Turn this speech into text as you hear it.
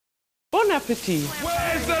appetit.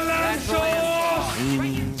 Where's the lamb sauce?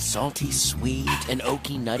 Creamy, salty, sweet, and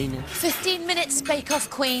oaky nuttiness. 15 minutes bake-off,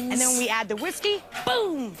 queens. And then we add the whiskey,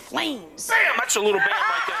 boom, flames. Bam! That's a little bam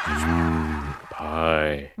right there.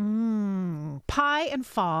 Pie. Pie and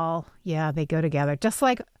fall. Yeah, they go together. Just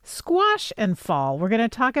like squash and fall. We're going to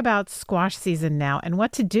talk about squash season now and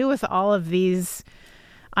what to do with all of these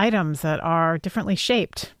items that are differently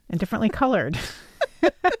shaped and differently colored.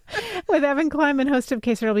 With Evan Kleiman, host of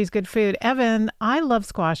KCRW's Good Food. Evan, I love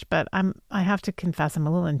squash, but I have to confess I'm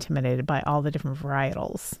a little intimidated by all the different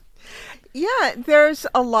varietals. Yeah, there's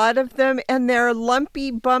a lot of them, and they're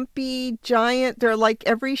lumpy, bumpy, giant. They're like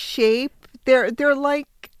every shape. They're like,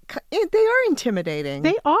 they are intimidating.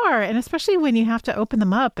 They are, and especially when you have to open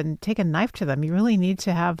them up and take a knife to them, you really need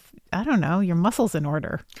to have, I don't know, your muscles in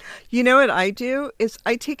order. You know what I do is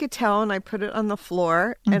I take a towel and I put it on the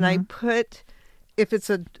floor, and I put, if it's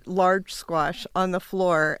a large squash, on the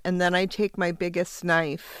floor, and then I take my biggest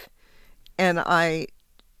knife and I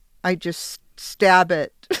just stab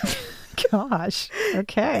it. Gosh,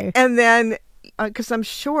 okay. And then, because I'm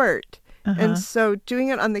short, and so doing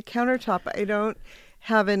it on the countertop, I don't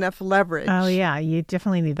have enough leverage. Oh, yeah, you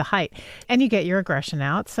definitely need the height. And you get your aggression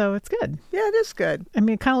out, so it's good. Yeah, it is good. I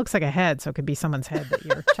mean, it kind of looks like a head, so it could be someone's head that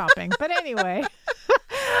you're chopping. But anyway,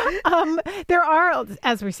 there are,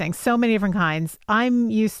 as we're saying, so many different kinds. I'm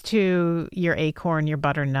used to your acorn, your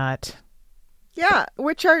butternut. Yeah,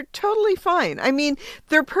 which are totally fine. I mean,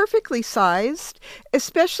 they're perfectly sized,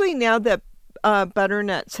 especially now that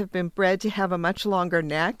butternuts have been bred to have a much longer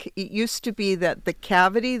neck. It used to be that the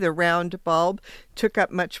cavity, the round bulb, took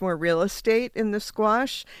up much more real estate in the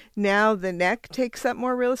squash. Now the neck takes up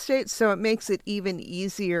more real estate, so it makes it even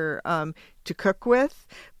easier to cook with.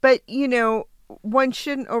 But, you know, one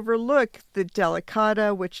shouldn't overlook the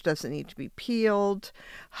delicata, which doesn't need to be peeled.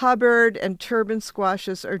 Hubbard and turban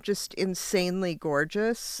squashes are just insanely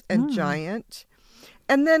gorgeous and giant.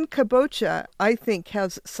 And then kabocha, I think,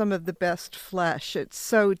 has some of the best flesh. It's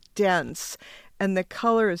so dense, and the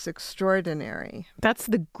color is extraordinary. That's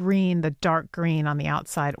the green, the dark green on the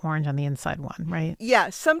outside, orange on the inside one, right? Yeah,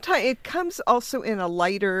 sometimes it comes also in a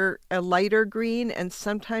lighter green, and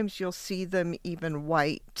sometimes you'll see them even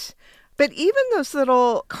white. But even those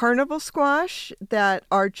little carnival squash that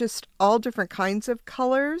are just all different kinds of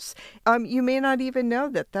colors, you may not even know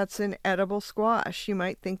that that's an edible squash. You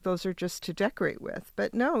might think those are just to decorate with,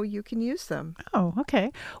 but no, you can use them. Oh,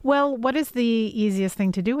 okay. Well, what is the easiest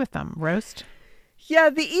thing to do with them? Roast?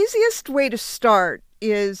 Yeah, the easiest way to start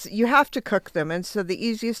is you have to cook them. And so the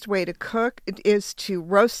easiest way to cook is to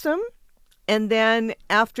roast them. And then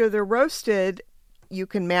after they're roasted, you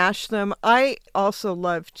can mash them. I also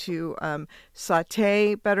love to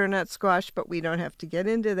saute butternut squash, but we don't have to get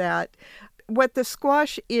into that. What the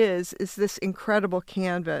squash is this incredible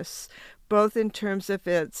canvas, both in terms of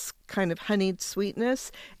its kind of honeyed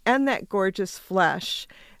sweetness and that gorgeous flesh.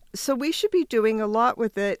 So we should be doing a lot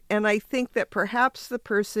with it. And I think that perhaps the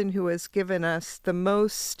person who has given us the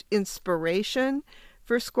most inspiration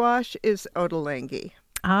for squash is Ottolenghi.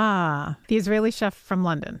 Ah, the Israeli chef from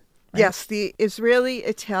London. Right? Yes, the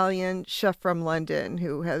Israeli-Italian chef from London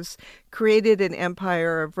who has created an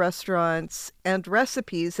empire of restaurants and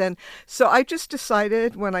recipes. And so I just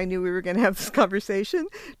decided when I knew we were going to have this conversation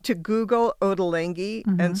to Google Ottolenghi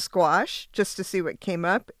and squash just to see what came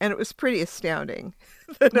up. And it was pretty astounding,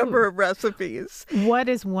 the number of recipes. What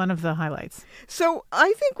is one of the highlights? So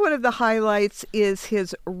I think one of the highlights is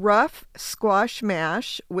his rough squash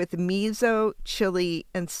mash with miso, chili,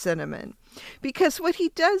 and cinnamon. Because what he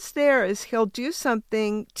does there is he'll do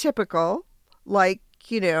something typical, like,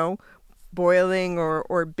 you know, boiling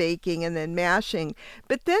or baking and then mashing.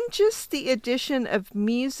 But then just the addition of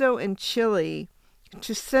miso and chili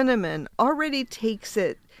to cinnamon already takes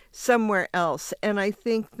it somewhere else. And I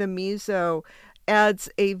think the miso adds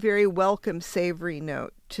a very welcome savory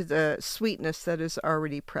note to the sweetness that is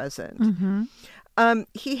already present.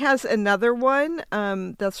 He has another one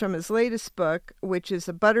that's from his latest book, which is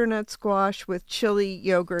a butternut squash with chili,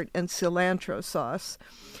 yogurt, and cilantro sauce.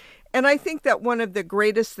 And I think that one of the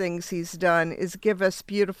greatest things he's done is give us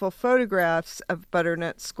beautiful photographs of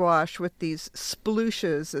butternut squash with these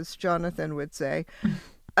splooshes, as Jonathan would say,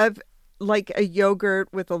 of like a yogurt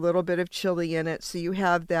with a little bit of chili in it. So you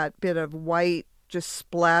have that bit of white just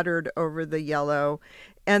splattered over the yellow.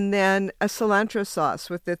 And then a cilantro sauce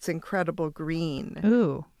with its incredible green.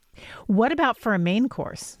 Ooh. What about for a main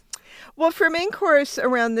course? Well, for main course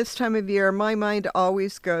around this time of year, my mind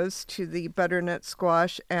always goes to the butternut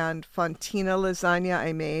squash and fontina lasagna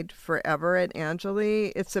I made forever at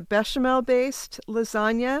Angeli. It's a bechamel-based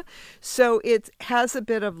lasagna, so it has a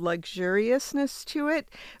bit of luxuriousness to it,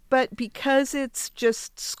 but because it's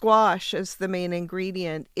just squash as the main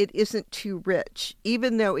ingredient, it isn't too rich,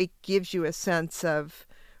 even though it gives you a sense of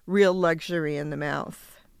real luxury in the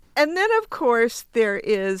mouth. And then, of course, there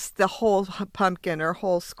is the whole pumpkin or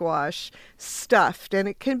whole squash stuffed. And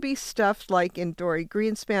it can be stuffed like in Dory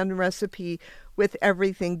Greenspan recipe with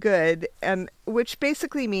everything good, and which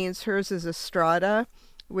basically means hers is a strata,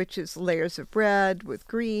 which is layers of bread with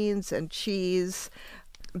greens and cheese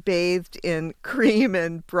bathed in cream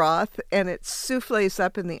and broth, and it souffles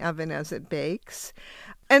up in the oven as it bakes.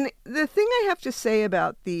 And the thing I have to say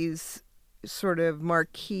about these sort of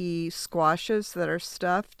marquee squashes that are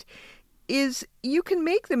stuffed is you can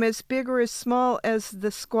make them as big or as small as the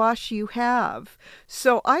squash you have.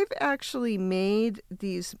 So I've actually made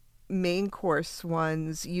these main course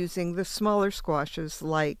ones using the smaller squashes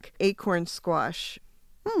like acorn squash.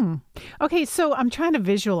 Okay, so I'm trying to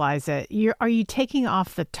visualize it. Are you taking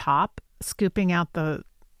off the top, scooping out the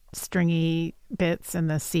stringy bits and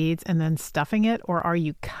the seeds and then stuffing it, or are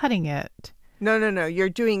you cutting it? No. You're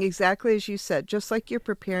doing exactly as you said, just like you're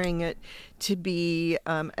preparing it to be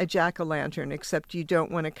a jack-o'-lantern, except you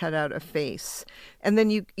don't want to cut out a face. And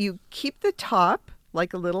then you keep the top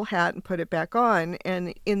like a little hat and put it back on.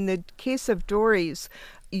 And in the case of Dory's,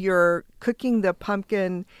 you're cooking the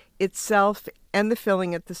pumpkin itself and the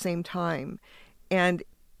filling at the same time. And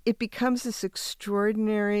it becomes this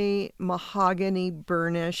extraordinary mahogany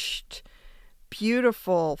burnished,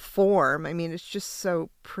 beautiful form. I mean, it's just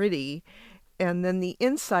so pretty. And then the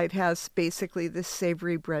inside has basically this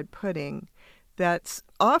savory bread pudding that's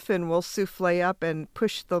often will souffle up and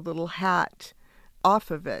push the little hat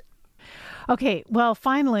off of it. Okay, well,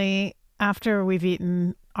 finally, after we've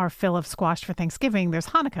eaten our fill of squash for Thanksgiving, there's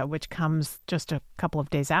Hanukkah, which comes just a couple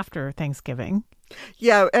of days after Thanksgiving.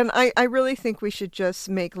 Yeah, and I really think we should just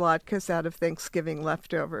make latkes out of Thanksgiving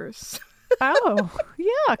leftovers. Oh,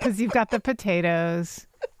 yeah, because you've got the potatoes,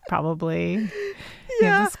 probably. You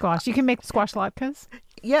have the squash. You can make squash latkes?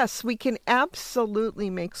 Yes, we can absolutely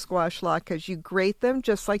make squash latkes. You grate them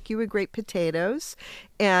just like you would grate potatoes.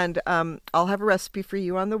 And I'll have a recipe for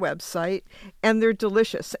you on the website. And they're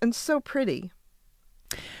delicious and so pretty.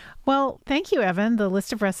 Well, thank you, Evan. The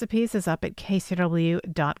list of recipes is up at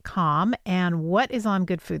kcw.com. And what is on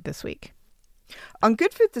Good Food this week? On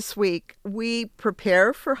Good Food this week, we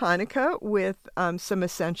prepare for Hanukkah with some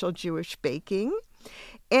essential Jewish baking.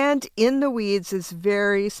 And In the Weeds is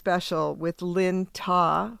very special with Lynn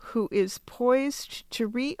Ta, who is poised to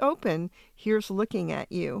reopen Here's Looking at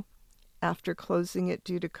You after closing it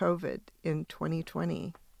due to COVID in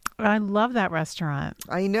 2020. I love that restaurant.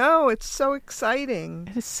 I know. It's so exciting.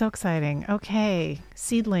 It is so exciting. Okay.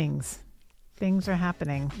 Seedlings. Things are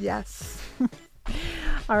happening. Yes.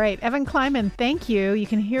 All right. Evan Kleiman, thank you. You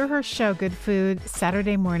can hear her show, Good Food,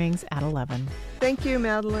 Saturday mornings at 11. Thank you,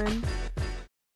 Madeline.